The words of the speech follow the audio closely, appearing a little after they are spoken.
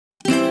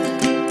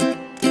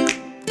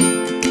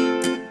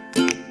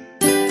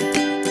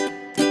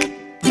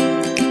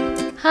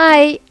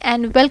Hi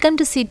and welcome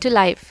to Seed to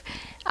Life.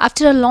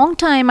 After a long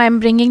time, I'm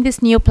bringing this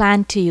new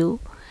plant to you.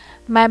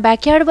 My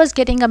backyard was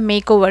getting a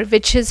makeover,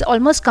 which is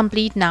almost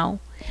complete now.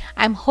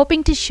 I'm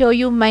hoping to show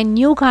you my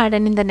new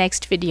garden in the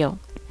next video.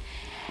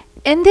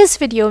 In this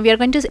video, we are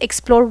going to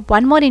explore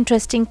one more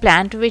interesting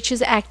plant, which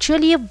is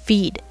actually a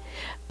weed.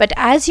 But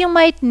as you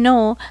might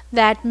know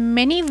that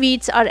many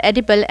weeds are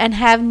edible and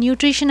have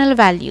nutritional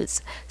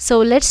values. So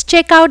let's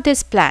check out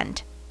this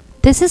plant.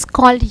 This is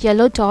called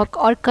yellow dock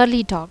or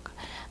curly dock.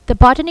 The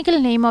botanical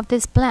name of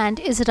this plant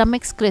is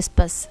Rumex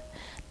crispus.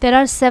 There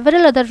are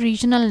several other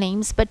regional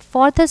names, but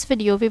for this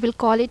video we will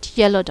call it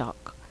yellow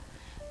dock.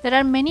 There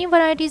are many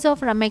varieties of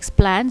Rumex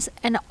plants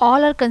and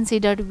all are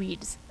considered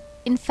weeds.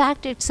 In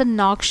fact, it's a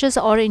noxious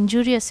or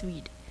injurious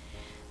weed.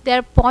 They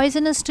are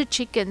poisonous to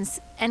chickens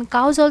and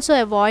cows also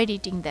avoid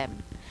eating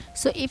them.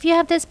 So if you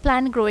have this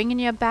plant growing in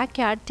your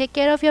backyard, take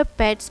care of your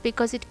pets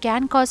because it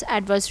can cause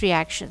adverse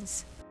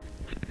reactions.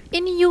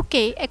 In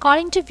UK,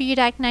 according to Weed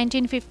Act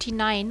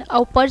 1959,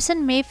 a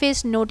person may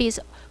face notice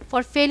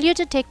for failure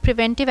to take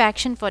preventive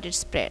action for its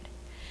spread.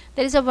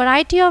 There is a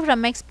variety of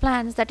Rumex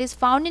plants that is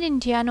found in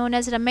India known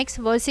as Rumex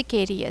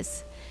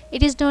versicolores.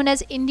 It is known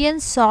as Indian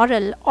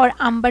sorrel or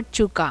ambat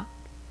chuka.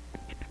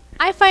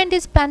 I find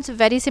these plants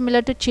very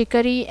similar to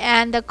chicory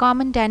and the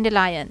common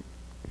dandelion.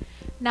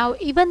 Now,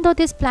 even though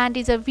this plant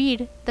is a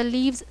weed, the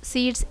leaves,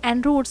 seeds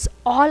and roots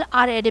all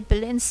are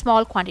edible in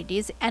small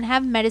quantities and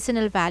have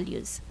medicinal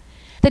values.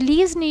 The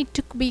leaves need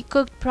to be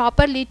cooked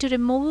properly to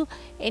remove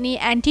any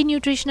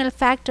anti-nutritional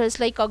factors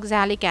like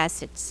oxalic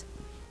acids.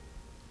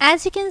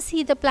 As you can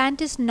see, the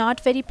plant is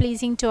not very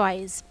pleasing to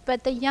eyes,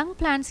 but the young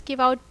plants give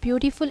out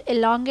beautiful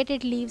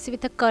elongated leaves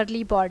with a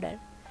curly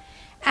border.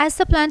 As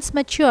the plant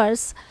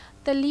matures,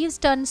 the leaves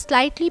turn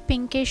slightly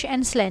pinkish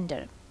and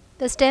slender.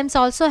 The stems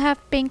also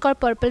have pink or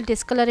purple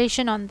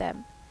discoloration on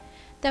them.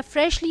 The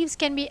fresh leaves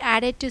can be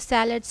added to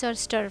salads or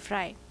stir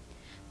fry.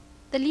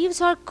 The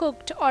leaves are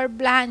cooked or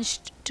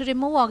blanched to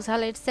remove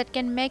oxalates that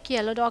can make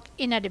yellow dock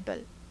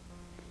inedible.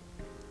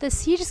 The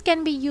seeds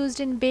can be used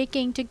in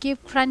baking to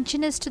give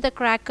crunchiness to the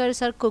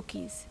crackers or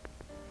cookies.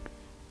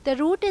 The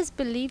root is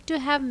believed to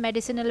have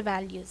medicinal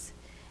values.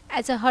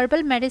 As a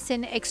herbal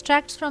medicine,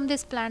 extracts from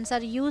these plants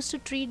are used to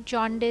treat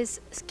jaundice,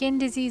 skin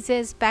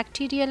diseases,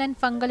 bacterial and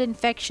fungal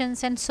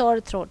infections, and sore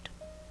throat.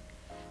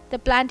 The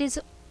plant is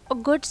a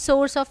good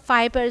source of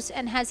fibers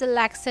and has a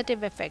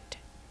laxative effect.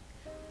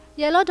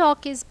 Yellow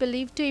dock is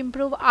believed to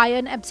improve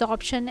iron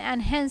absorption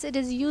and hence it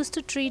is used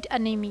to treat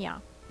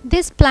anemia.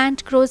 This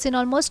plant grows in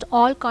almost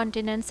all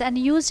continents and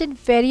used in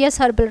various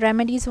herbal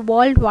remedies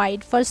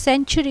worldwide for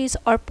centuries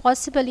or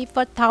possibly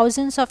for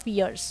thousands of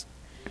years.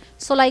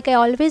 So like I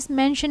always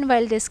mention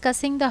while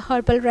discussing the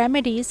herbal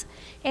remedies,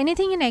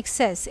 anything in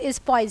excess is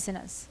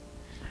poisonous.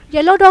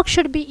 Yellow dock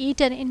should be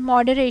eaten in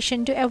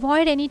moderation to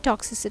avoid any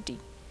toxicity.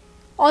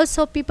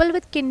 Also, people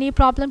with kidney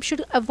problems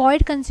should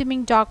avoid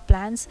consuming dock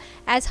plants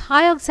as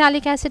high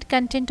oxalic acid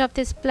content of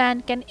this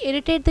plant can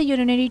irritate the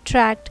urinary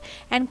tract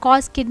and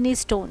cause kidney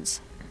stones.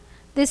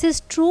 This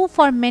is true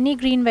for many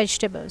green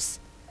vegetables.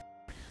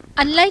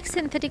 Unlike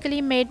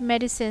synthetically made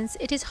medicines,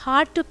 it is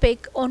hard to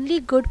pick only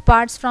good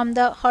parts from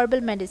the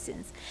herbal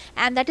medicines,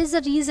 and that is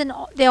the reason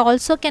they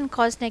also can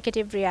cause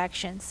negative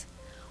reactions.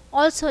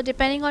 Also,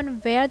 depending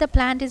on where the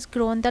plant is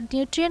grown, the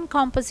nutrient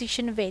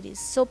composition varies.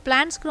 So,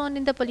 plants grown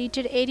in the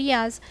polluted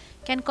areas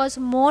can cause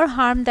more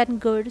harm than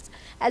good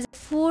as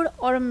food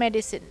or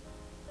medicine.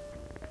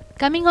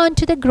 Coming on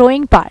to the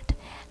growing part.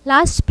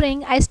 Last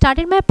spring, I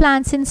started my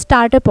plants in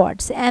starter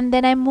pots and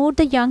then I moved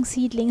the young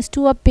seedlings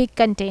to a big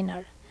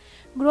container.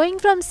 Growing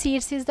from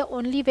seeds is the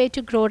only way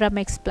to grow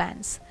Rumex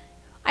plants.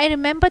 I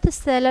remember the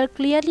seller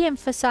clearly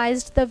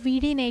emphasized the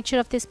weedy nature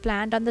of this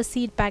plant on the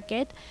seed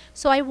packet,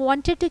 so I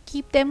wanted to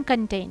keep them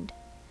contained.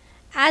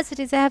 As it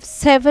is, I have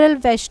several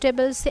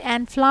vegetables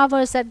and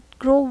flowers that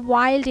grow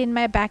wild in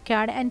my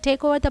backyard and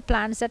take over the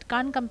plants that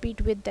can't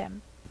compete with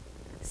them.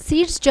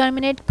 Seeds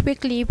germinate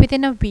quickly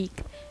within a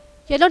week.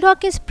 Yellow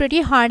dock is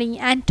pretty hardy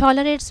and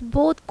tolerates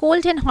both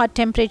cold and hot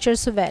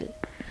temperatures well.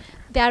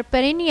 They are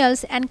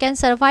perennials and can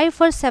survive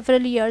for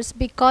several years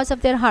because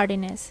of their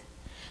hardiness.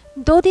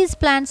 Though these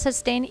plants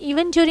sustain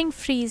even during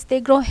freeze, they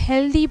grow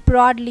healthy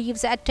broad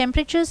leaves at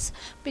temperatures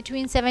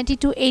between 70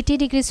 to 80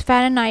 degrees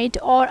Fahrenheit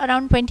or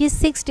around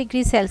 26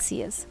 degrees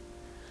Celsius.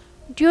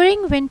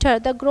 During winter,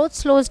 the growth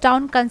slows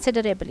down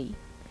considerably.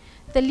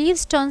 The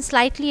leaves turn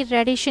slightly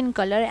reddish in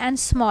color and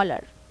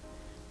smaller.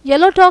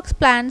 Yellow dock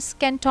plants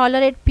can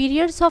tolerate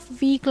periods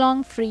of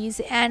week-long freeze,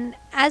 and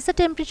as the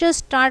temperatures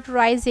start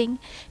rising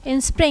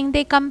in spring,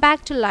 they come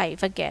back to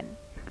life again.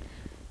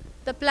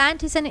 The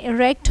plant is an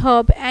erect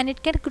herb and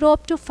it can grow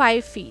up to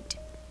 5 feet.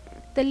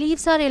 The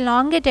leaves are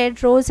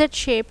elongated, rosette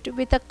shaped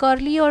with a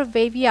curly or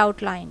wavy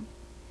outline.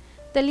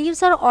 The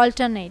leaves are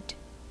alternate.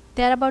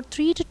 They are about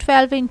 3 to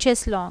 12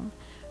 inches long.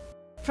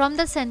 From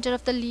the center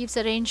of the leaves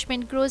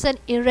arrangement grows an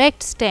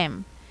erect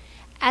stem.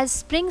 As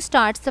spring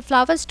starts, the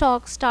flower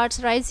stalk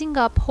starts rising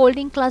up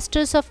holding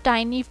clusters of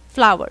tiny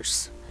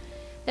flowers.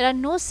 There are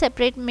no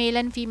separate male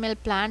and female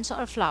plants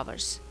or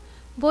flowers.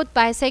 Both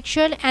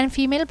bisexual and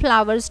female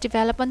flowers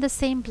develop on the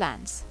same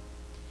plants.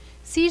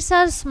 Seeds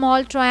are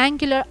small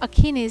triangular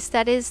achenes,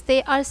 that is,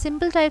 they are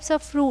simple types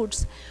of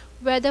fruits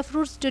where the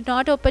fruits do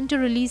not open to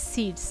release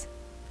seeds.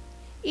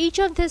 Each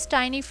of this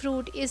tiny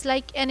fruit is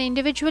like an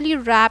individually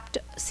wrapped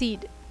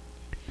seed.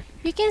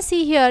 You can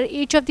see here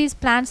each of these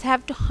plants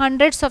have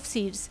hundreds of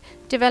seeds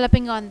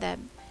developing on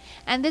them,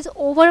 and this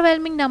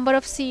overwhelming number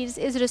of seeds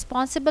is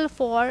responsible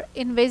for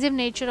invasive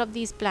nature of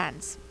these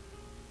plants.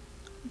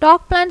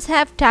 Dog plants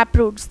have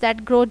taproots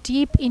that grow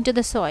deep into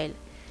the soil.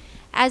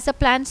 As the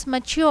plants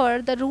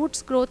mature, the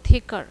roots grow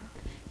thicker.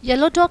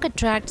 Yellow dog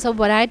attracts a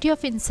variety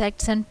of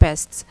insects and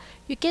pests.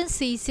 You can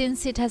see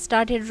since it has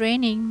started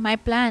raining, my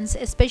plants,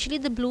 especially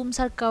the blooms,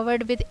 are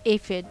covered with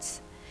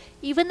aphids.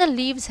 Even the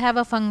leaves have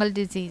a fungal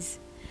disease.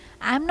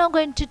 I am now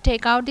going to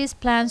take out these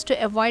plants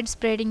to avoid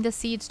spreading the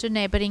seeds to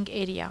neighboring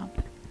area.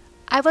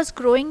 I was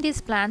growing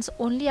these plants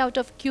only out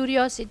of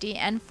curiosity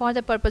and for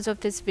the purpose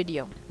of this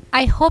video.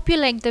 I hope you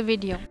liked the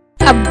video.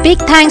 A big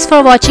thanks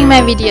for watching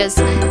my videos.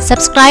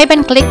 Subscribe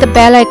and click the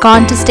bell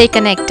icon to stay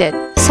connected.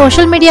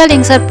 Social media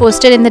links are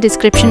posted in the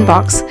description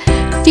box.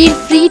 Feel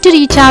free to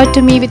reach out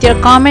to me with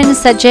your comments,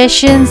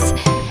 suggestions,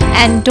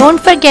 and don't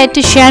forget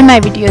to share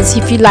my videos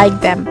if you like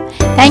them.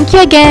 Thank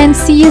you again.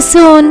 See you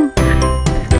soon.